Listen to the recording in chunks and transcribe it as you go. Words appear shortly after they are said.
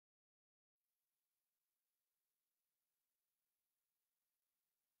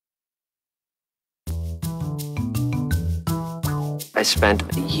I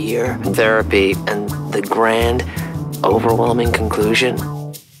spent a year in therapy, and the grand, overwhelming conclusion.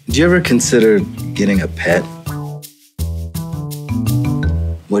 Did you ever consider getting a pet?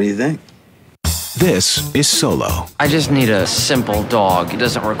 What do you think? This is Solo. I just need a simple dog. It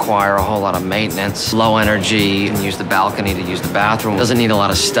doesn't require a whole lot of maintenance, low energy. You can use the balcony to use the bathroom. Doesn't need a lot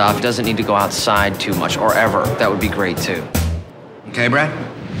of stuff. Doesn't need to go outside too much or ever. That would be great too. Okay, Brad?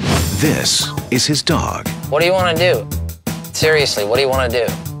 This is his dog. What do you want to do? Seriously, what do you want to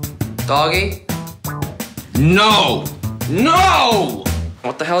do? Doggy? No! No!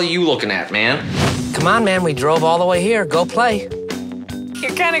 What the hell are you looking at, man? Come on, man, we drove all the way here. Go play.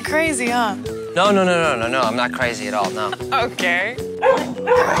 You're kind of crazy, huh? No, I'm not crazy at all, no. Okay.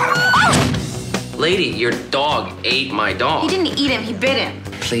 Lady, your dog ate my dog. He didn't eat him, he bit him.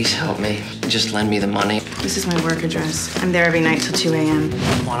 Please help me. Just lend me the money. This is my work address. I'm there every night till 2 a.m.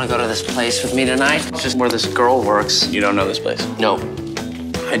 Want to go to this place with me tonight? It's just where this girl works. You don't know this place? No.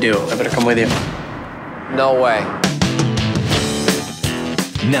 I do. I better come with you. No way.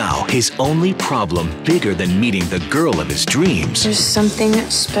 Now, his only problem, bigger than meeting the girl of his dreams, There's something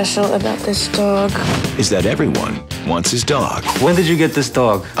special about this dog. is that everyone wants his dog. When did you get this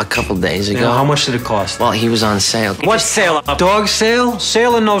dog? A couple days ago. How much did it cost? Well, he was on sale. What sale? A dog sale?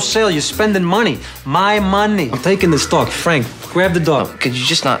 Sale or no sale? You're spending money. My money. I'm taking this dog. Frank, grab the dog. Could you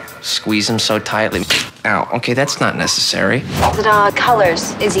just not squeeze him so tightly? Ow, okay, that's not necessary. The dog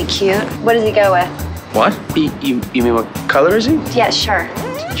colors. Is he cute? What does he go with? What? You mean what color is he? Yeah, sure.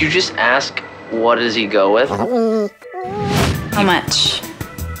 Did you just ask, what does he go with? How much?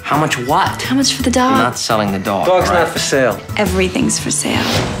 How much what? How much for the I'm dog? not selling the dog. Dog's all right? not for sale. Everything's for sale.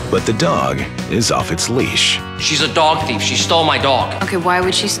 But the dog is off its leash. She's a dog thief. She stole my dog. Okay, why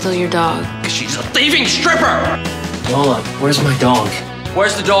would she steal your dog? Because she's a thieving stripper! Hold on, where's my dog?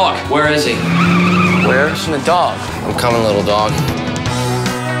 Where's the dog? Where is he? Where's the dog? I'm coming, little dog.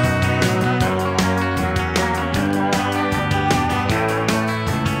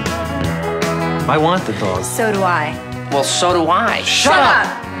 I want the dog. So do I. Well, so do I. Shut up!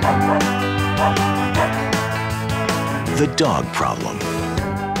 The Dog Problem.